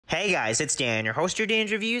Hey guys, it's Dan, your host of your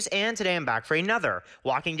Dan's Reviews, and today I'm back for another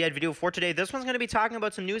Walking Dead video for today. This one's going to be talking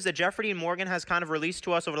about some news that Jeffrey Dean Morgan has kind of released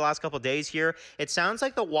to us over the last couple of days here. It sounds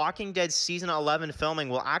like the Walking Dead Season 11 filming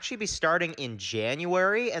will actually be starting in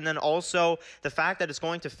January, and then also the fact that it's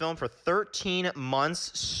going to film for 13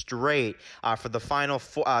 months straight for the final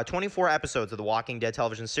 24 episodes of the Walking Dead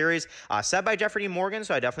television series, said by Jeffrey Dean Morgan,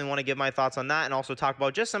 so I definitely want to give my thoughts on that, and also talk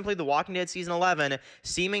about just simply the Walking Dead Season 11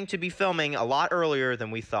 seeming to be filming a lot earlier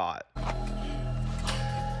than we thought.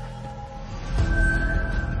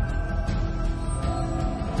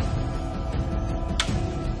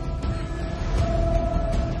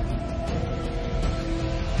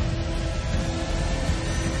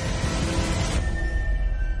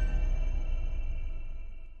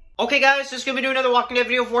 Okay guys, just going to be doing another Walking Dead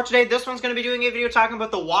video for today. This one's going to be doing a video talking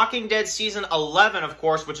about the Walking Dead Season 11, of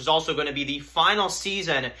course, which is also going to be the final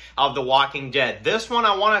season of The Walking Dead. This one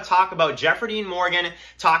I want to talk about Jeffrey Dean Morgan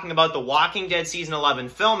talking about the Walking Dead Season 11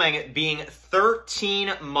 filming being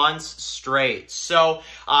 13 months straight. So,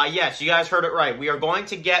 yes, you guys heard it right. We are going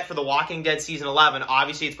to get, for The Walking Dead Season 11,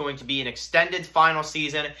 obviously it's going to be an extended final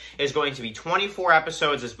season. It's going to be 24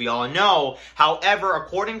 episodes, as we all know. However,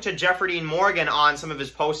 according to Jeffrey Dean Morgan on some of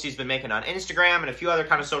his posts he's been making on Instagram and a few other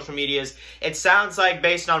kind of social medias, it sounds like,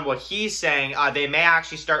 based on what he's saying, they may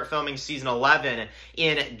actually start filming Season 11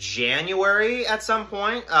 in January at some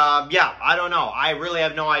point. Yeah, I don't know. I really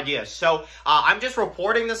have no idea. So, I'm just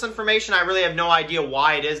reporting this information. I really have no idea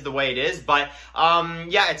why it is the way it is, but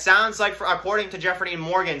yeah, it sounds like, according to Jeffrey Dean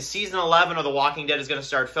Morgan, Season 11 of The Walking Dead is going to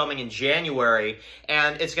start filming in January,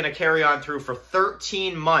 and it's going to carry on through for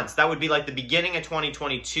 13 months. That would be like the beginning of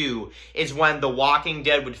 2022 is when The Walking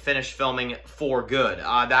Dead would finish filming for good.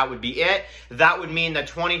 That would be it. That would mean that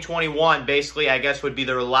 2021, basically, I guess, would be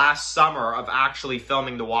their last summer of actually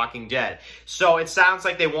filming The Walking Dead. So it sounds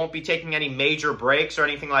like they won't be taking any major breaks or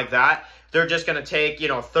anything like that. They're just going to take,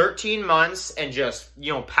 13 months and just,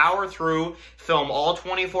 power through, film all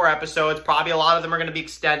 24 episodes. Probably a lot of them are going to be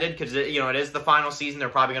extended because, it is the final season. They're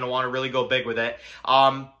probably going to want to really go big with it.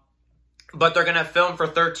 But they're going to film for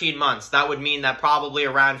 13 months. That would mean that probably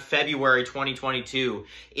around February 2022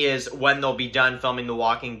 is when they'll be done filming The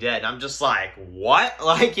Walking Dead. I'm just like, what?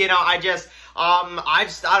 Like, I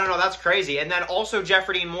don't know, that's crazy. And then also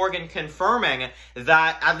Jeffrey Dean Morgan confirming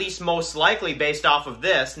that, at least most likely based off of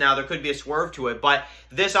this, now there could be a swerve to it, but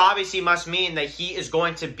this obviously must mean that he is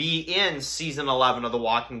going to be in Season 11 of The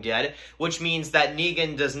Walking Dead, which means that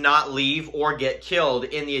Negan does not leave or get killed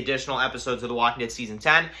in the additional episodes of The Walking Dead Season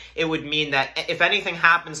 10. It would mean that if anything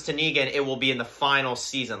happens to Negan, it will be in the final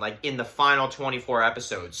season, like in the final 24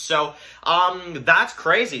 episodes. So, that's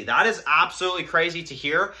crazy. That is absolutely crazy to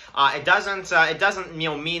hear. It doesn't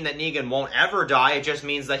mean that Negan won't ever die. It just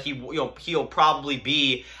means that he'll probably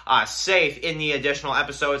be safe in the additional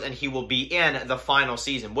episodes, and he will be in the final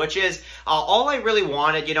season, which is all I really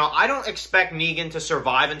wanted. I don't expect Negan to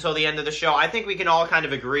survive until the end of the show. I think we can all kind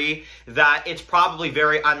of agree that it's probably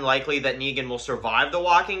very unlikely that Negan will survive The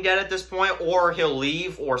Walking Dead at this point, or he'll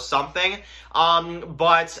leave or something.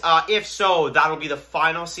 But if so, that'll be the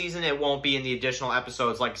final season. It won't be in the additional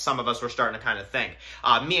episodes like some of us were starting to kind of think.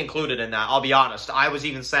 Me included in that, I'll be honest. I was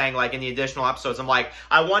even saying, like, in the additional episodes, I'm like,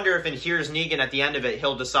 I wonder if in Here's Negan at the end of it,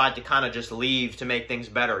 he'll decide to kind of just leave to make things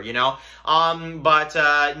better, But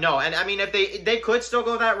no, and I mean, if they could still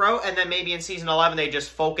go that route, and then maybe in Season 11, they just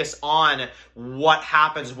focus on what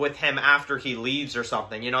happens with him after he leaves or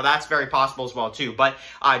something. That's very possible as well, too. But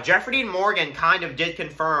Jeffrey Dean Morgan kind of did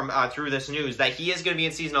confirm through this news that he is going to be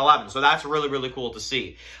in Season 11, so that's really, really cool to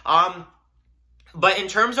see. But in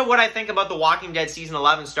terms of what I think about The Walking Dead Season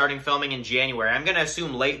 11 starting filming in January, I'm going to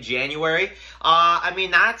assume late January. I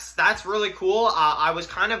mean, that's really cool. I was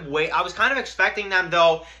kind of expecting them,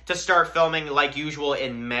 though, to start filming like usual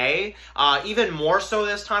in May. Even more so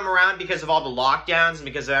this time around because of all the lockdowns and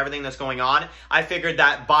because of everything that's going on. I figured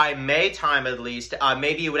that by May time, at least,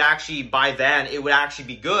 maybe it would actually, by then, it would actually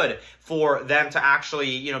be good for them to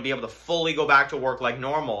actually, be able to fully go back to work like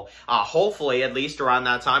normal. Hopefully, at least around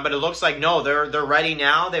that time. But it looks like, no, they're ready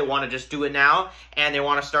now. They want to just do it now. And they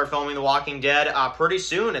want to start filming The Walking Dead pretty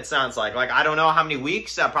soon, it sounds like. Like, I don't know how many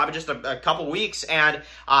weeks, probably just a couple weeks. And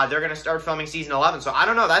they're going to start filming Season 11. So, I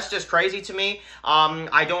don't know. That's just crazy to me.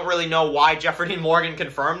 I don't really know why Jeffrey Dean Morgan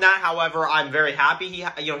confirmed that. However, I'm very happy he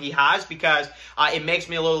has, because it makes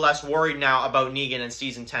me a little less worried now about Negan in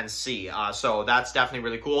Season 10C. So, that's definitely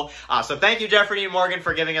really cool. So thank you, Jeffrey Dean Morgan,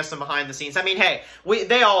 for giving us some behind the scenes. I mean, hey,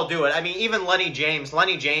 they all do it. I mean, even Lenny James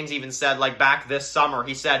even said, like, back this summer,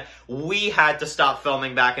 he said, we had to stop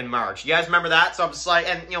filming back in March. You guys remember that? So I'm just like,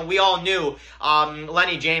 and, we all knew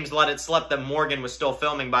Lenny James let it slip that Morgan was still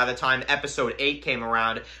filming by the time episode 8 came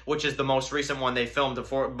around, which is the most recent one they filmed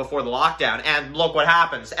before the lockdown. And look what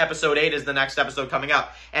happens. Episode 8 is the next episode coming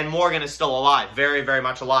up, and Morgan is still alive. Very, very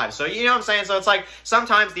much alive. So, you know what I'm saying? So it's like,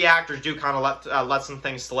 sometimes the actors do kind of let some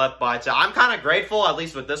things slip, but I'm kind of grateful, at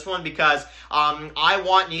least with this one, because I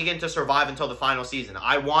want Negan to survive until the final season.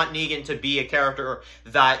 I want Negan to be a character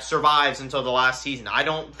that survives until the last season. I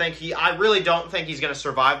really don't think he's going to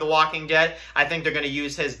survive The Walking Dead. I think they're going to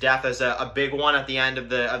use his death as a big one at the end of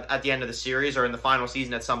the series, or in the final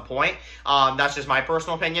season at some point. That's just my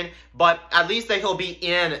personal opinion, but at least that he'll be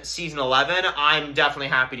in season 11. I'm definitely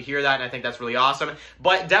happy to hear that, and I think that's really awesome.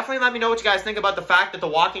 But definitely let me know what you guys think about the fact that The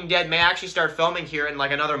Walking Dead may actually start filming here in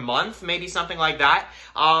like another month, maybe something like that.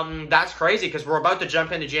 That's crazy, because we're about to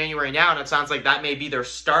jump into January now, and it sounds like that may be their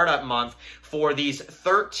startup month for these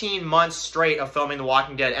 13 months straight of filming The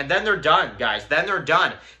Walking Dead. And then they're done, guys. Then they're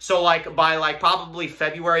done. So, like, by, like, probably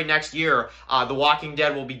February next year, The Walking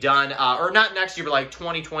Dead will be done, or not next year, but, like,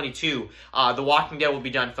 2022, The Walking Dead will be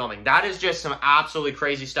done filming. That is just some absolutely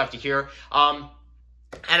crazy stuff to hear.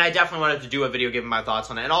 And I definitely wanted to do a video giving my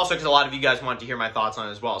thoughts on it. And also because a lot of you guys wanted to hear my thoughts on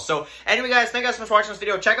it as well. So anyway, guys, thank you guys so much for watching this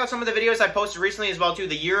video. Check out some of the videos I posted recently as well, too.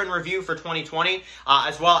 The year in review for 2020,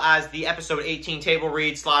 as well as the episode 18 table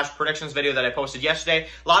read / predictions video that I posted yesterday.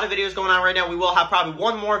 A lot of videos going on right now. We will have probably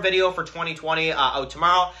one more video for 2020 out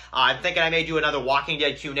tomorrow. I'm thinking I may do another Walking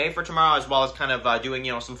Dead Q&A for tomorrow, as well as kind of doing,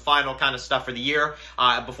 you know, some final kind of stuff for the year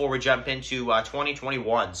before we jump into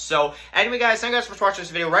 2021. So anyway, guys, thank you guys so much for watching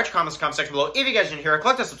this video. Write your comments in the comment section below. If you guys didn't hear it,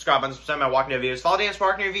 click the subscribe button, subscribe to my Walking Dead videos. Follow Dan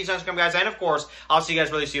Sparking reviews on Instagram, guys. And of course, I'll see you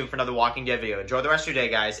guys really soon for another Walking Dead video. Enjoy the rest of your day,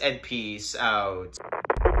 guys, and peace out.